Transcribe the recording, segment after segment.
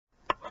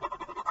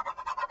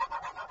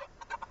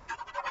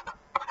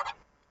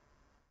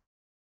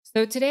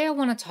So today I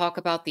want to talk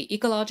about the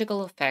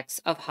ecological effects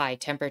of high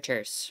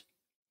temperatures.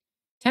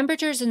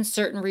 Temperatures in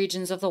certain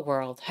regions of the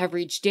world have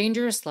reached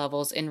dangerous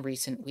levels in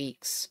recent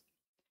weeks.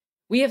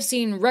 We have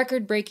seen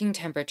record breaking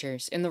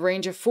temperatures in the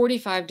range of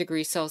 45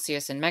 degrees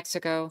Celsius in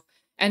Mexico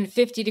and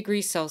 50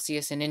 degrees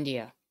Celsius in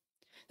India.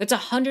 That's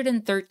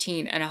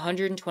 113 and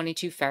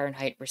 122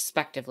 Fahrenheit,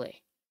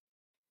 respectively.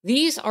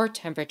 These are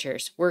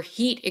temperatures where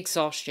heat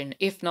exhaustion,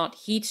 if not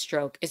heat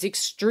stroke, is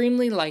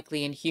extremely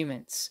likely in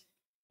humans,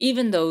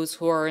 even those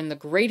who are in the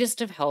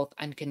greatest of health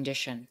and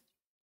condition.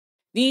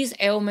 These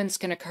ailments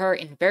can occur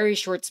in very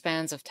short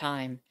spans of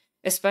time,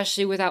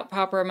 especially without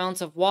proper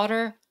amounts of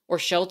water or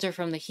shelter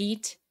from the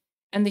heat,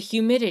 and the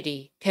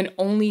humidity can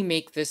only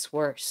make this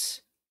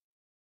worse.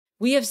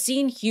 We have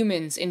seen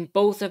humans in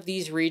both of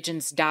these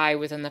regions die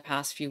within the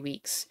past few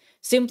weeks,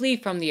 simply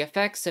from the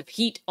effects of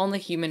heat on the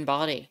human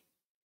body.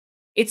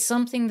 It's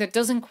something that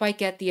doesn't quite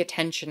get the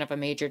attention of a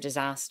major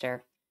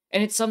disaster,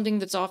 and it's something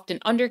that's often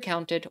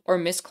undercounted or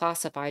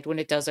misclassified when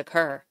it does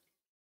occur.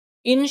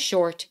 In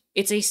short,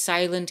 it's a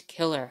silent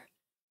killer,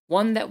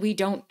 one that we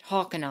don't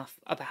talk enough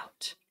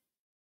about.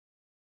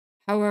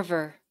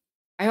 However,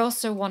 I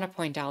also want to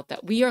point out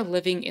that we are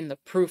living in the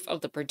proof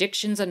of the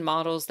predictions and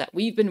models that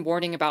we've been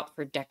warning about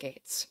for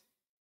decades.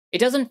 It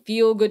doesn't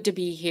feel good to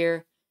be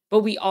here, but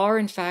we are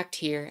in fact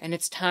here, and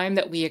it's time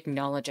that we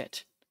acknowledge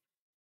it.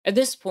 At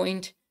this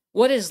point,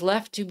 what is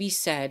left to be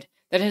said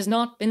that has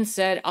not been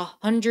said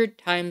 100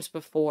 times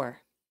before?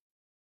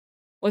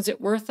 Was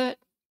it worth it?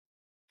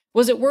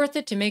 Was it worth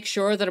it to make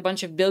sure that a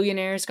bunch of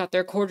billionaires got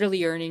their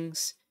quarterly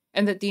earnings,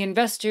 and that the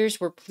investors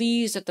were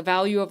pleased at the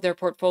value of their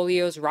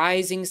portfolios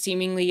rising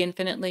seemingly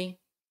infinitely?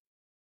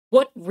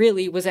 What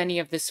really was any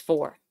of this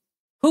for?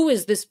 Who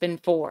has this been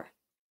for?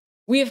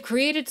 We have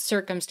created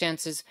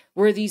circumstances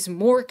where these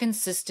more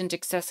consistent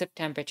excessive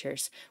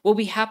temperatures will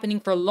be happening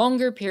for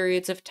longer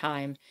periods of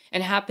time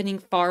and happening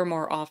far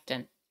more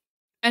often.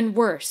 And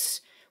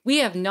worse, we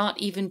have not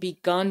even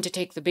begun to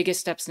take the biggest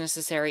steps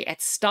necessary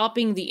at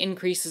stopping the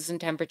increases in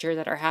temperature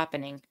that are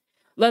happening,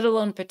 let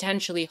alone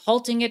potentially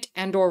halting it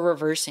and/or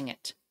reversing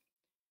it.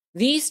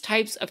 These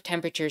types of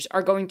temperatures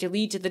are going to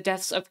lead to the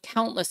deaths of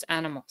countless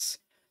animals,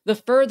 the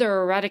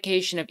further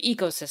eradication of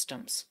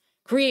ecosystems,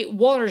 create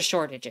water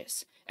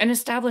shortages, and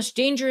establish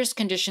dangerous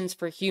conditions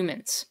for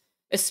humans,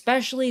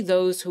 especially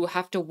those who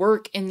have to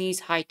work in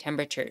these high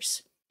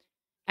temperatures.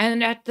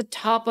 And at the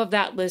top of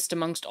that list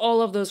amongst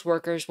all of those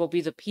workers will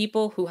be the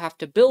people who have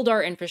to build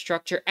our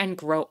infrastructure and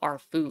grow our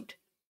food.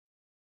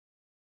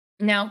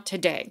 Now,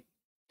 today,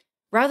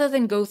 rather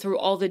than go through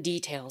all the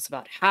details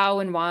about how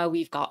and why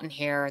we've gotten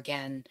here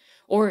again,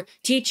 or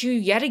teach you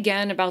yet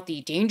again about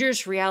the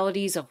dangerous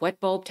realities of wet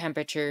bulb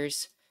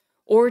temperatures,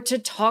 or to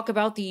talk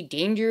about the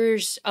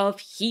dangers of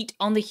heat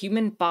on the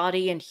human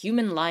body and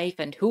human life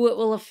and who it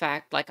will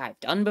affect like I've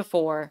done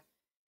before,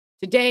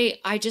 today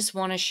I just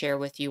want to share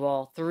with you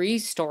all 3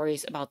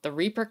 stories about the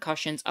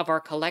repercussions of our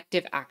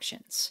collective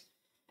actions.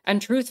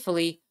 And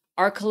truthfully,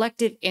 our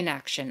collective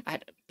inaction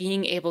at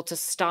being able to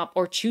stop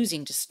or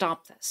choosing to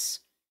stop this.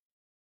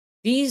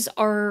 These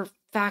are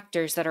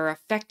factors that are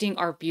affecting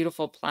our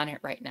beautiful planet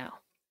right now.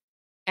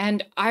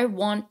 And I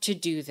want to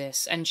do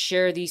this and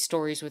share these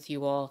stories with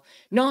you all,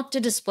 not to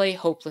display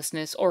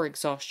hopelessness or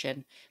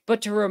exhaustion,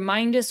 but to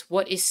remind us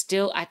what is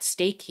still at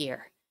stake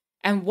here,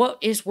 and what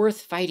is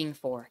worth fighting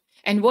for,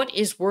 and what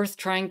is worth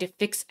trying to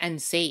fix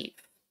and save.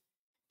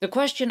 The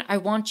question I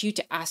want you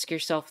to ask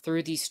yourself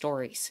through these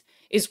stories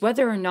is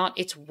whether or not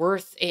it's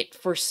worth it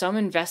for some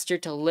investor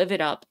to live it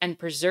up and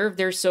preserve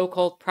their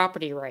so-called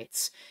property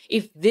rights,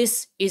 if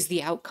this is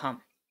the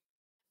outcome.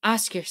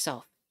 Ask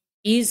yourself,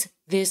 is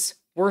this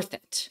worth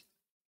it?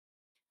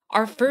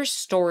 Our first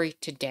story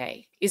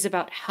today is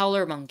about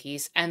howler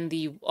monkeys and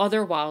the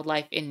other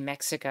wildlife in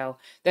Mexico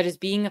that is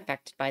being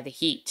affected by the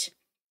heat.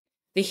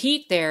 The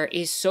heat there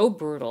is so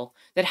brutal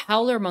that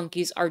howler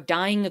monkeys are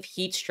dying of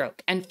heat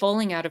stroke and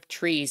falling out of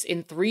trees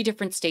in 3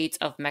 different states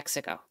of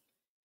Mexico.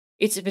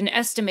 It's been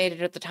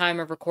estimated at the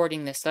time of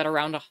recording this that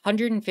around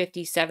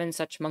 157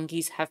 such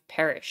monkeys have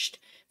perished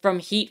from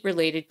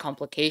heat-related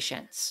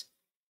complications.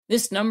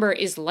 This number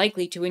is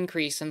likely to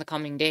increase in the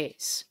coming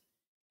days.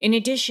 In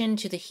addition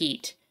to the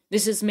heat,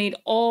 this is made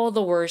all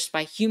the worse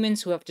by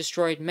humans who have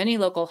destroyed many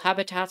local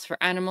habitats for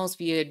animals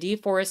via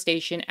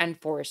deforestation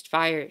and forest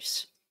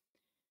fires.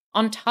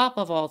 On top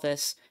of all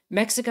this,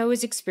 Mexico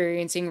is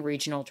experiencing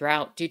regional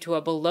drought due to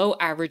a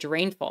below-average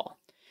rainfall,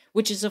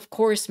 which is of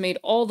course made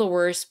all the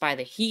worse by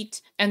the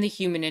heat and the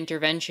human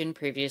intervention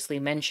previously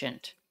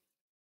mentioned.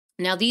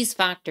 Now, these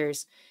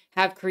factors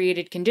have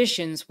created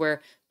conditions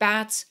where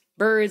bats,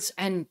 birds,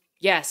 and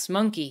yes,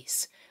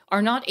 monkeys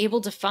are not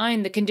able to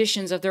find the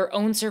conditions of their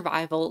own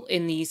survival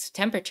in these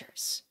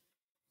temperatures.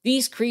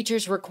 These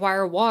creatures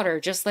require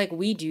water just like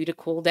we do to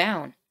cool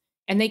down,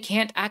 and they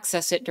can't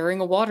access it during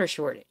a water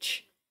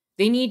shortage.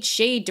 They need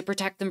shade to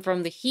protect them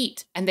from the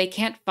heat, and they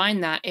can't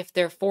find that if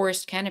their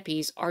forest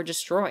canopies are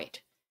destroyed.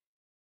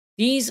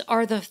 These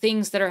are the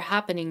things that are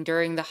happening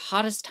during the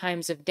hottest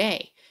times of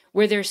day,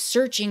 where they're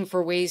searching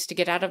for ways to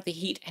get out of the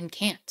heat and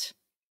can't.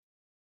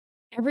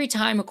 Every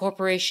time a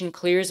corporation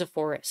clears a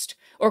forest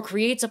or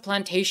creates a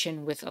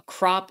plantation with a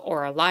crop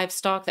or a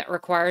livestock that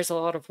requires a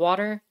lot of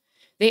water,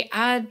 they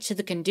add to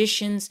the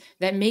conditions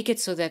that make it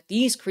so that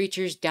these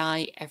creatures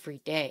die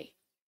every day.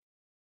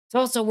 It's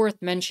also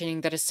worth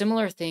mentioning that a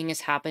similar thing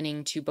is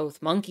happening to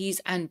both monkeys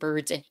and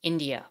birds in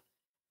India,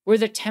 where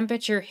the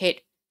temperature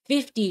hit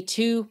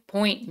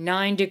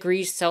 52.9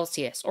 degrees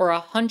Celsius or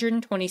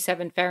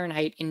 127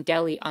 Fahrenheit in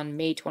Delhi on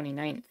May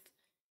 29th.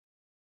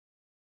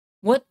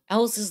 What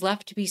else is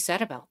left to be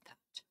said about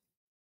that?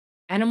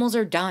 Animals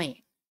are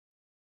dying.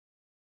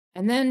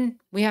 And then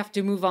we have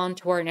to move on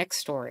to our next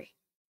story.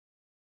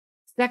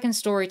 Second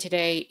story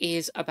today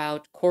is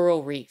about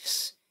coral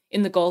reefs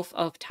in the Gulf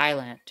of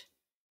Thailand,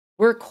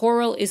 where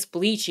coral is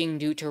bleaching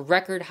due to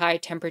record high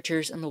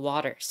temperatures in the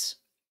waters.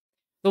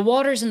 The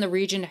waters in the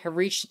region have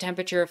reached a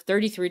temperature of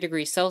 33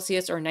 degrees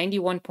Celsius or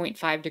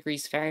 91.5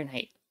 degrees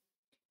Fahrenheit.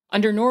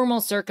 Under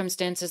normal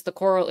circumstances, the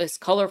coral is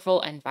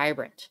colorful and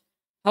vibrant.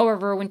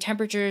 However, when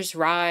temperatures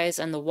rise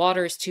and the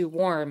water is too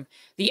warm,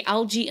 the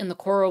algae in the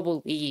coral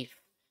will leave,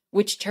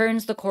 which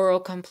turns the coral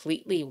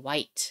completely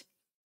white.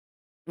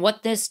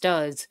 What this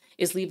does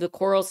is leave the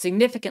coral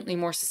significantly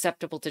more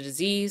susceptible to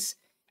disease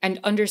and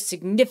under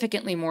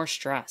significantly more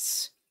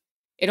stress.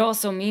 It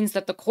also means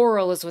that the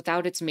coral is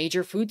without its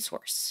major food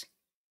source.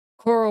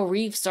 Coral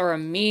reefs are a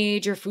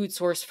major food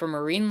source for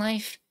marine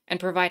life and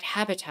provide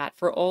habitat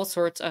for all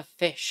sorts of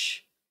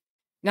fish.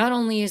 Not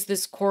only is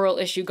this coral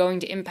issue going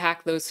to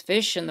impact those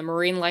fish and the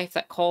marine life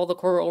that call the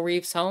coral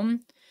reefs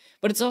home,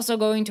 but it's also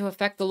going to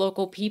affect the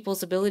local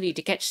people's ability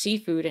to catch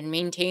seafood and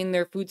maintain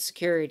their food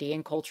security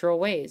in cultural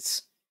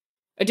ways.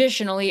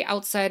 Additionally,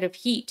 outside of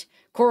heat,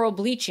 coral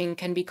bleaching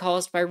can be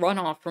caused by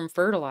runoff from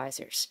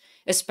fertilizers,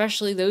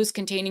 especially those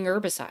containing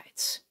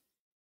herbicides.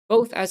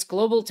 Both as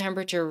global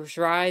temperatures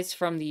rise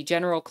from the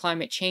general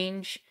climate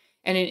change,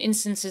 and in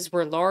instances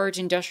where large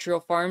industrial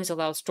farms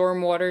allow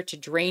stormwater to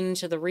drain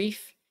into the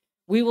reef,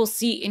 we will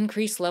see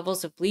increased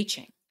levels of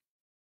bleaching.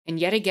 And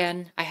yet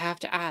again, I have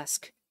to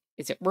ask,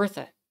 is it worth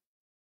it?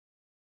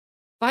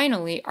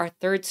 Finally, our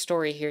third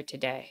story here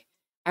today.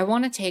 I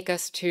want to take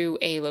us to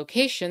a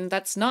location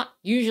that's not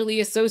usually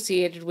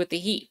associated with the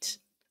heat,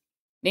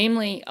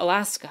 namely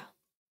Alaska.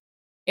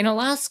 In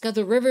Alaska,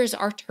 the rivers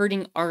are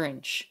turning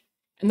orange,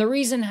 and the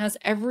reason has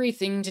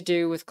everything to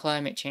do with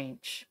climate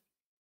change.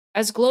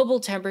 As global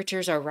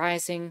temperatures are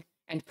rising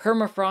and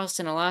permafrost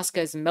in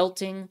Alaska is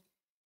melting,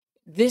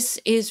 this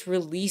is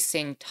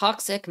releasing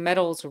toxic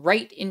metals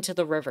right into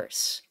the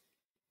rivers.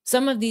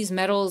 Some of these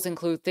metals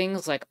include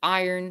things like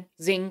iron,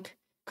 zinc,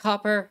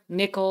 copper,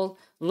 nickel,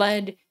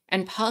 lead,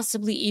 and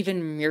possibly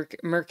even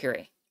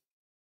mercury.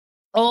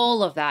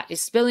 All of that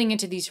is spilling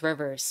into these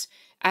rivers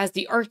as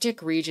the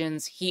Arctic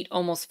regions heat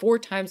almost 4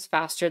 times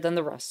faster than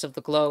the rest of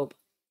the globe.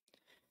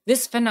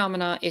 This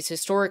phenomena is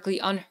historically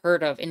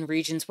unheard of in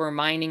regions where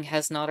mining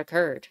has not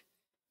occurred.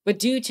 But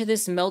due to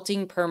this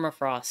melting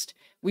permafrost,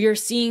 we are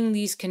seeing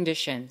these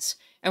conditions,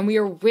 and we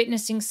are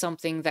witnessing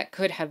something that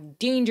could have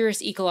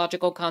dangerous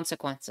ecological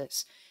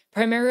consequences,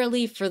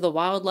 primarily for the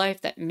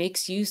wildlife that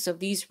makes use of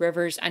these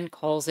rivers and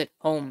calls it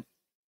home.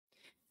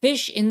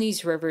 Fish in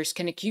these rivers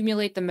can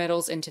accumulate the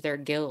metals into their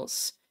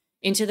gills,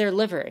 into their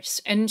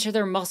livers, and into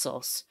their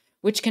muscles,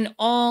 which can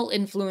all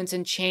influence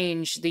and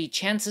change the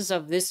chances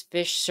of this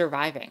fish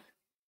surviving.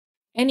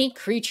 Any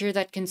creature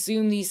that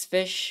consume these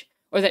fish,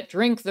 or that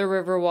drink the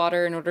river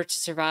water in order to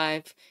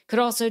survive, could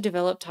also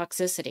develop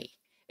toxicity,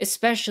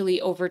 especially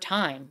over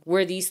time,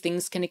 where these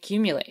things can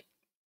accumulate.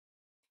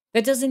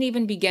 That doesn't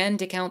even begin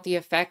to count the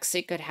effects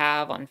it could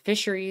have on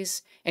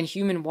fisheries and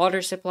human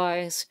water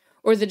supplies,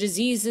 or the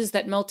diseases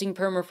that melting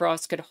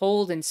permafrost could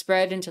hold and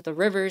spread into the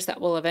rivers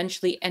that will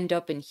eventually end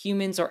up in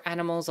humans or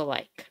animals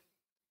alike.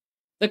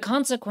 The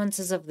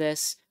consequences of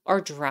this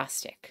are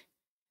drastic.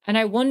 And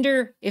I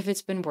wonder if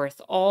it's been worth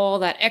all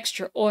that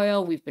extra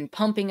oil we've been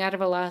pumping out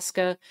of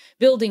Alaska,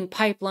 building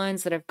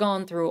pipelines that have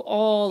gone through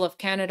all of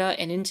Canada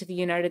and into the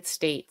United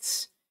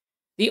States.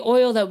 The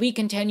oil that we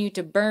continue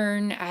to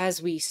burn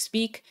as we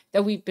speak,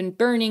 that we've been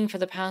burning for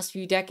the past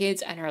few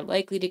decades and are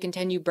likely to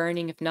continue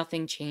burning if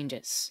nothing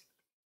changes.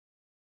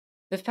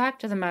 The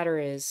fact of the matter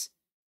is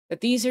that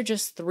these are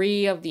just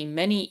 3 of the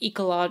many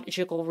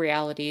ecological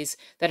realities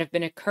that have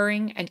been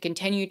occurring and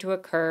continue to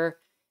occur.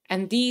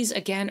 And these,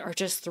 again, are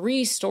just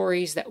 3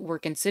 stories that were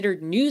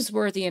considered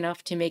newsworthy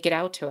enough to make it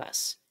out to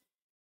us.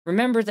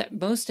 Remember that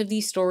most of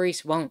these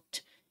stories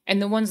won't,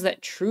 and the ones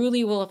that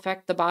truly will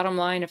affect the bottom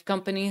line of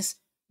companies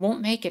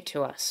won't make it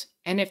to us.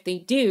 And if they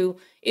do,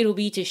 it'll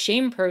be to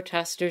shame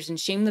protesters and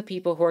shame the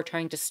people who are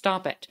trying to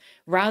stop it,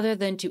 rather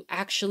than to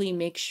actually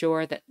make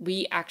sure that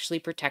we actually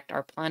protect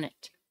our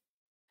planet.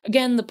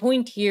 Again, the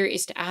point here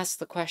is to ask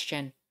the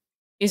question,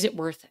 is it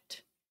worth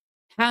it?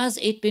 Has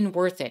it been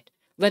worth it?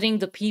 Letting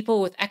the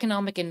people with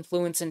economic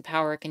influence and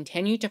power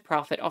continue to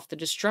profit off the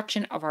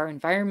destruction of our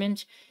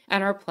environment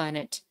and our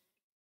planet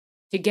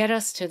to get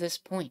us to this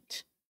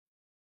point?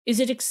 Is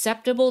it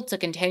acceptable to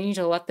continue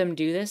to let them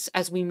do this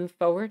as we move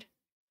forward?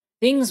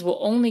 Things will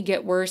only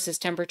get worse as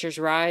temperatures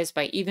rise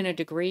by even a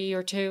degree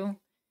or 2,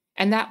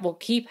 and that will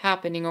keep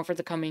happening over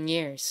the coming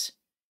years.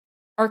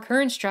 Our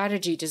current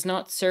strategy does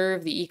not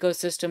serve the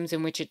ecosystems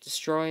in which it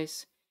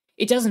destroys.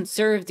 It doesn't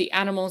serve the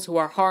animals who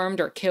are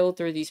harmed or killed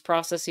through these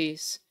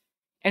processes.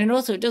 And it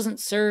also doesn't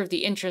serve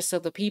the interests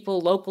of the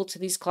people local to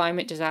these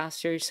climate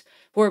disasters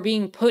who are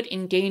being put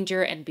in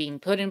danger and being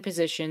put in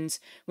positions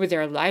where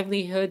their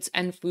livelihoods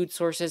and food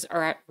sources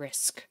are at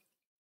risk.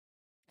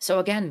 So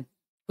again,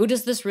 who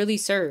does this really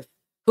serve?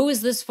 Who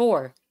is this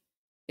for?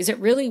 Is it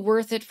really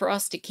worth it for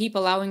us to keep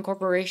allowing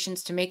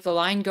corporations to make the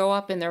line go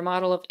up in their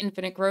model of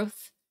infinite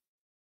growth?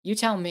 You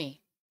tell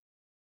me.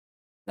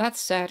 That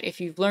said,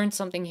 if you've learned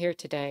something here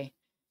today,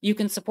 you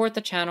can support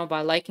the channel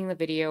by liking the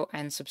video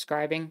and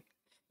subscribing.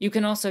 You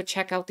can also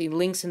check out the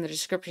links in the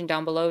description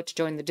down below to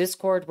join the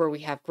Discord where we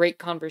have great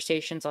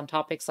conversations on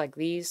topics like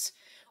these,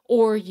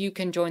 or you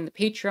can join the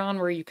Patreon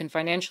where you can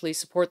financially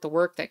support the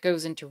work that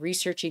goes into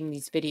researching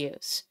these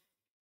videos.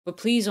 But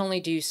please only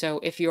do so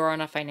if you are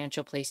in a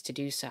financial place to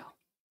do so.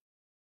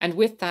 And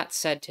with that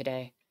said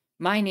today,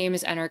 my name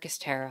is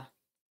Anarchist Terra.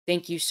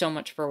 Thank you so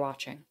much for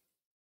watching.